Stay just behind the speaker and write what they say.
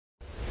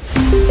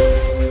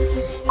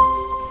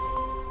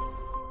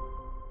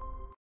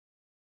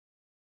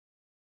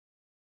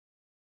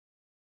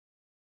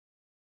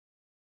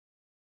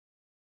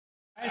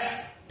Guys,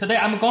 today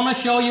I'm gonna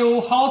show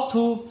you how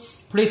to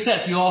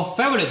preset your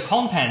favorite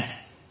content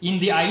in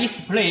the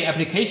iEAST Play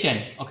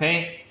application.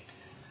 Okay.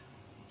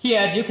 Here,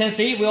 as you can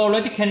see, we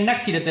already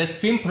connected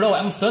the Pro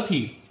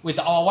M30 with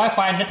our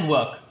Wi-Fi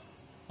network.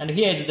 And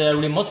here is the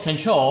remote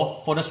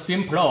control for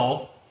the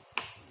Pro.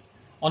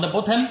 On the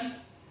bottom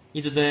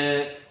is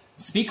the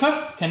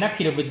speaker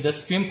connected with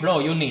the Pro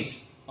unit.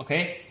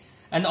 Okay.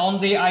 And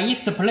on the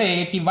iEAST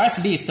Play device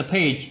list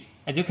page,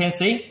 as you can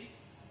see,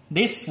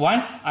 this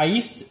one,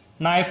 iEAST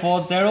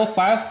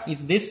 9405,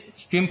 is this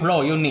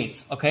Pro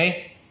unit.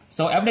 Okay.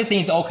 So everything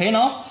is okay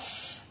now.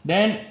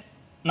 Then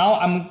now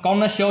I'm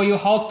gonna show you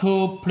how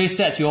to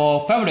preset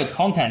your favorite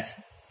content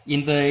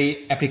in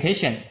the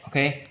application.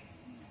 Okay.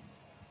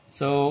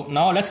 So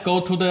now let's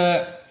go to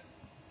the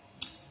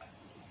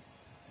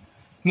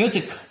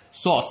music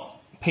source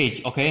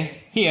page.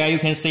 Okay. Here you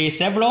can see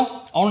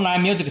several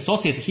online music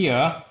sources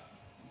here.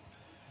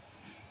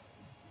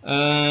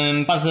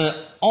 But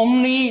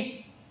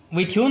only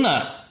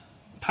iTunes,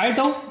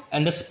 Tidal,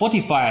 and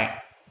Spotify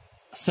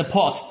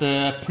supports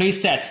the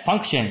preset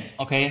function.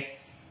 Okay.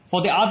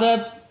 For the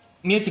other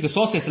music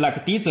sources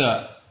like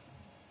Deezer,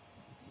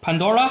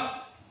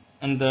 Pandora,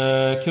 and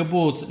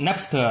Qboot,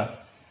 Napster,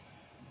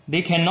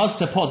 they cannot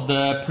support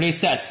the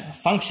preset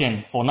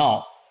function for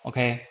now.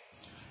 Okay.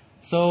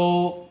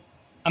 So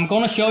I'm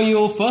gonna show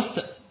you first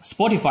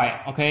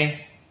Spotify.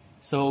 Okay.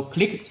 So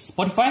click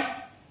Spotify.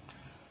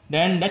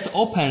 Then let's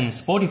open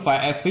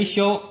Spotify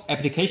official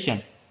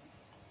application.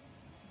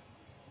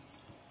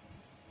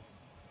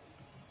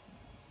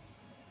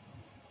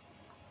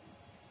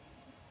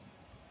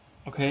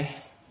 Okay.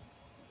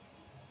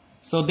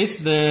 So this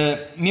is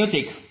the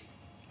music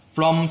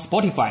from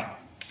Spotify.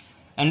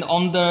 And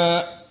on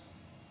the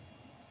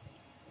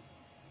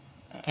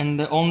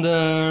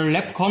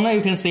left corner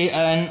you can see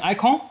an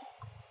icon.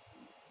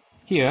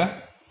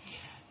 Here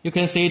you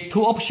can see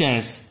two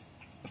options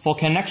for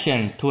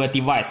connection to a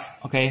device.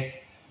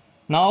 Okay.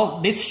 Now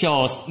this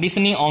shows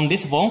listening on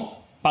this phone,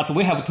 but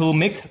we have to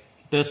make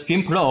the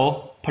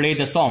Pro play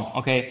the song.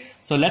 Okay.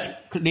 So let's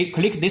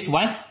click this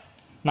one,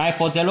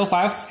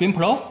 9405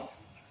 Pro,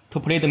 to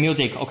play the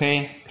music.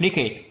 Okay. Click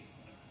it.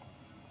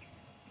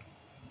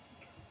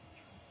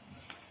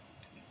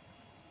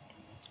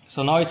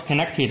 So now it's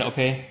connected.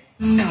 Okay.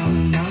 So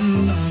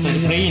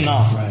it's playing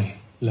now. Right,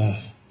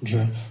 left,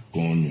 drip,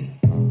 going.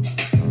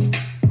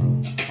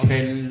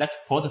 Okay, let's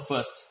pause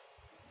first.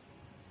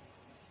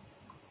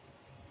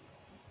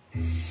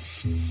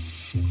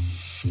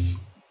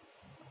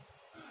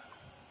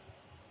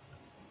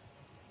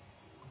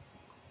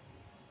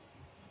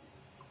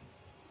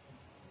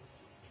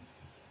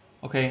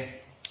 Okay.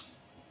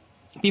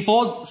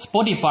 Before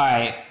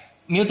Spotify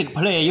music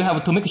play, you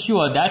have to make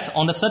sure that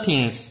on the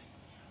settings,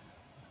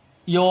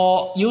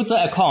 your user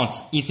account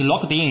is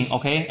logged in.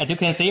 Okay, as you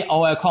can see,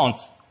 our account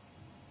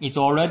is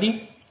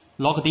already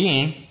logged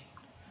in.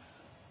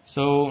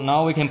 So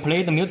now we can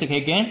play the music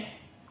again.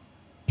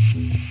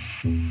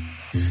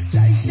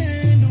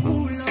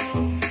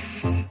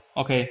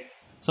 Okay,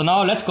 so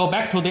now let's go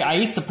back to the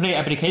iEAST Play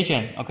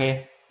application.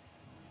 Okay.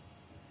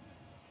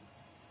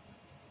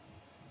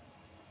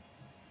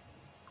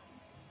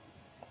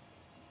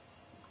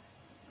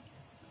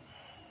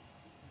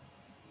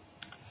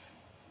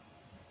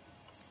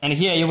 And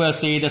here you will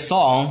see the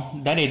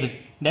song that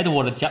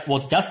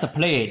was just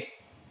played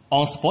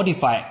on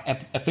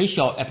Spotify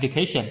official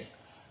application.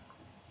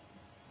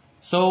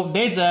 So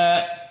there's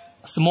a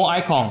small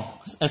icon,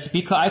 a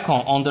speaker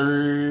icon on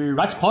the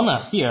right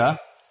corner here.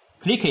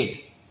 Click it.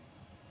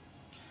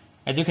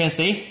 As you can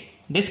see,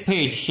 this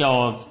page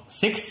shows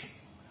six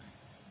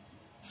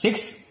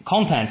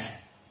contents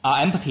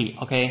are empty.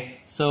 Okay,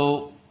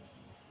 so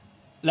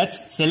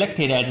let's select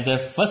it as the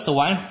first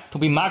one to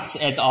be marked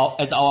as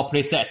our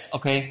preset.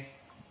 Okay,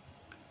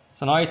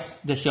 so now it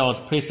shows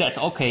preset.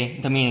 Okay,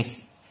 that means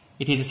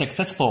it is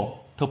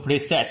successful to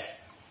preset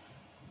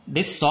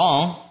this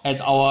song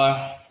as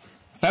our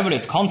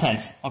favorite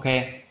content.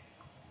 Okay.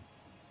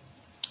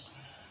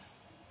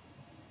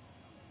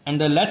 And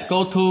let's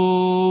go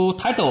to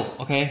Tidal.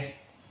 Okay.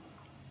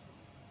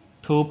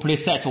 To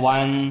preset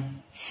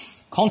one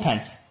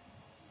content.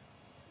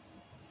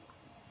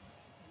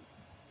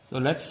 So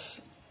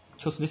let's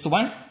choose this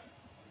one.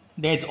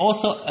 There's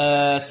also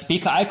a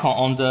speaker icon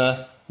on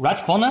the right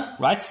corner,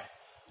 right?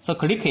 So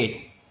click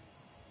it.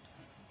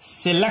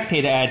 Select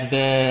it as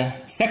the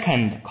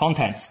second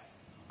content.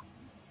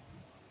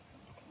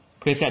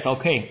 Preset.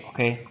 Okay.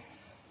 Okay.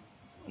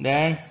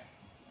 Then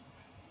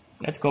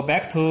let's go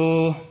back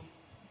to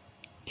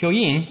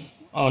TuneIn.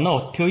 Oh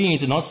no, TuneIn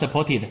is not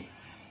supported.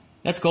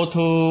 Let's go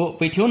to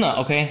iTunes.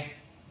 Okay.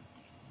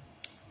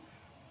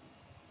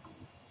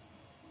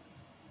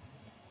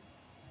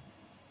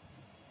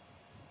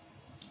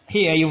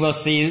 Here you will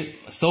see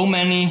so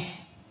many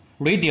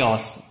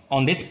radios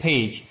on this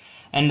page.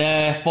 And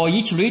for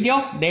each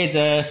radio, there's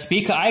a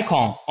speaker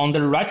icon on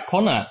the right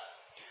corner.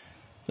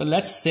 So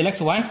let's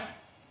select one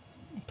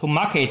to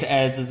mark it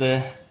as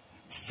the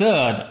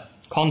third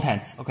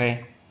content.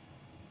 Okay.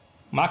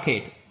 Mark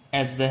it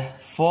as the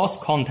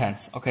fourth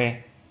content.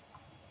 Okay.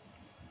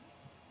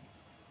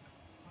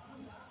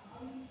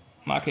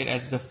 mark it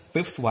as the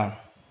 5th one.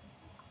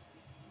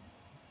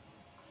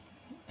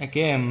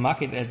 Again,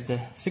 mark it as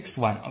the 6th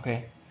one.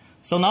 Okay.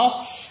 So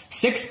now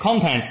 6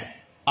 contents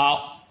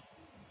are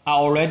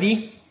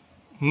already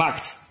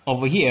marked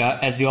over here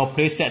as your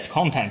preset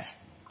content.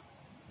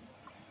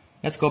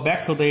 Let's go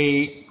back to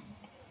the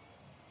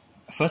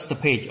first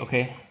page.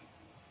 Okay.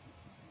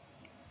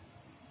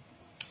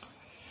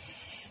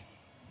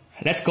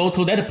 Let's go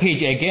to that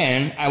page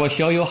again. I will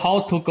show you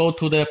how to go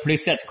to the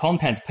preset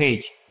content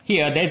page.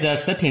 Here, there's a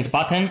settings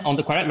button on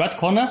the right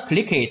corner.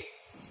 Click it.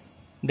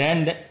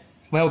 Then,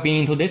 while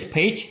being into this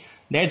page,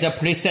 there's a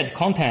preset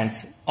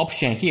content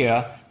option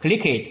here.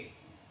 Click it.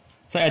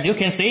 So as you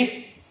can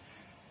see,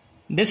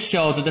 this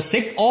shows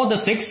all the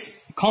 6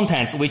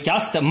 contents we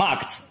just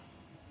marked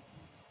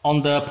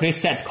on the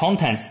preset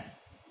content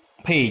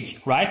page,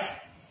 right?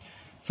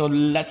 So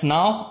let's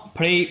now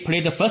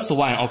play the first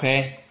one.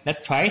 Okay,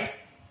 let's try it.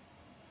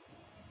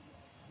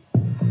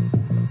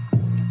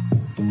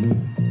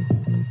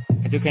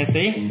 As you can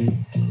see,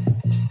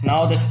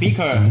 now the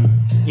speaker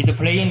is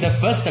playing the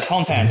first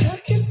content.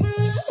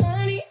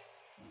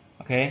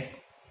 Okay.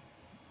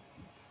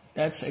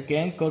 Let's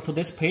again go to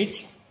this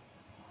page.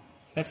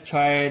 Let's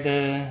try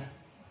the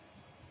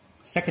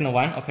second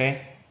one.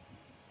 Okay.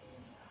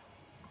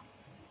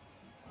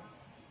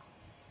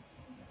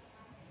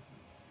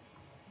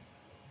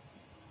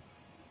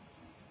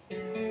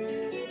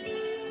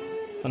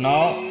 So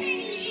now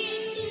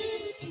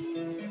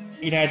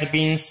it has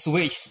been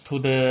switched to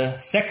the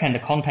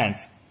second content.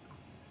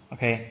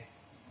 Okay.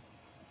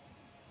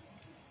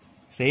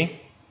 See?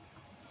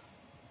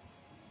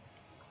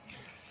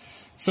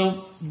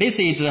 So this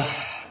is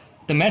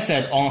the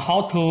method on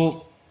how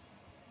to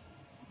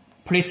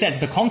preset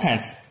the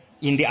content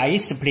in the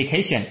iEAST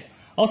application.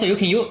 Also, you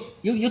can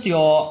use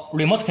your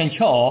remote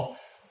control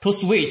to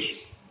switch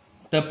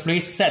the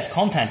preset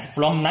content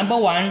from number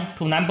 1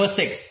 to number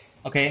 6.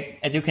 Okay,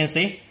 as you can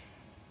see,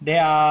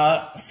 there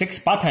are 6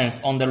 buttons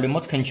on the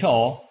remote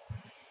control.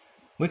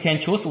 We can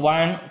choose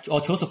 1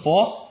 or choose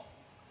 4.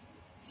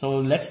 So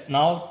let's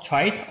now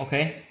try it.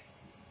 Okay.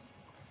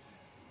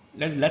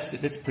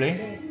 Let's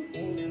play.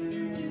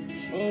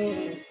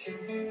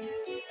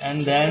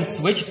 And then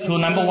switch to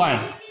number 1.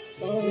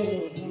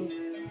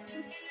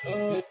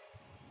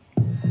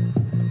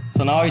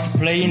 So now it's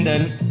playing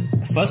the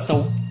first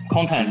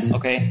content.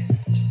 Okay.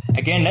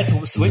 Again, let's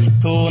switch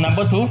to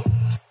number 2.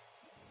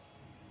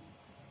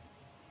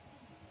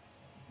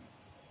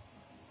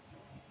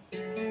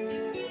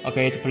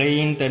 Okay, it's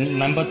playing the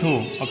number 2.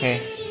 Okay.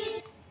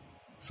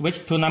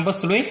 Switch to number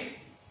 3.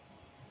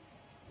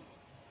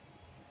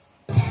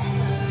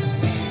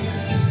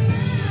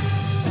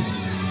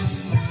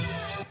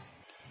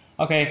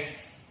 Okay.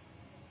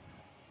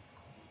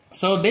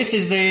 So this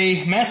is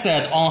the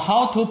method on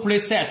how to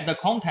preset the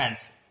content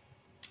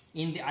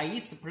in the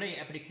iEAST Play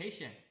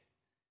application.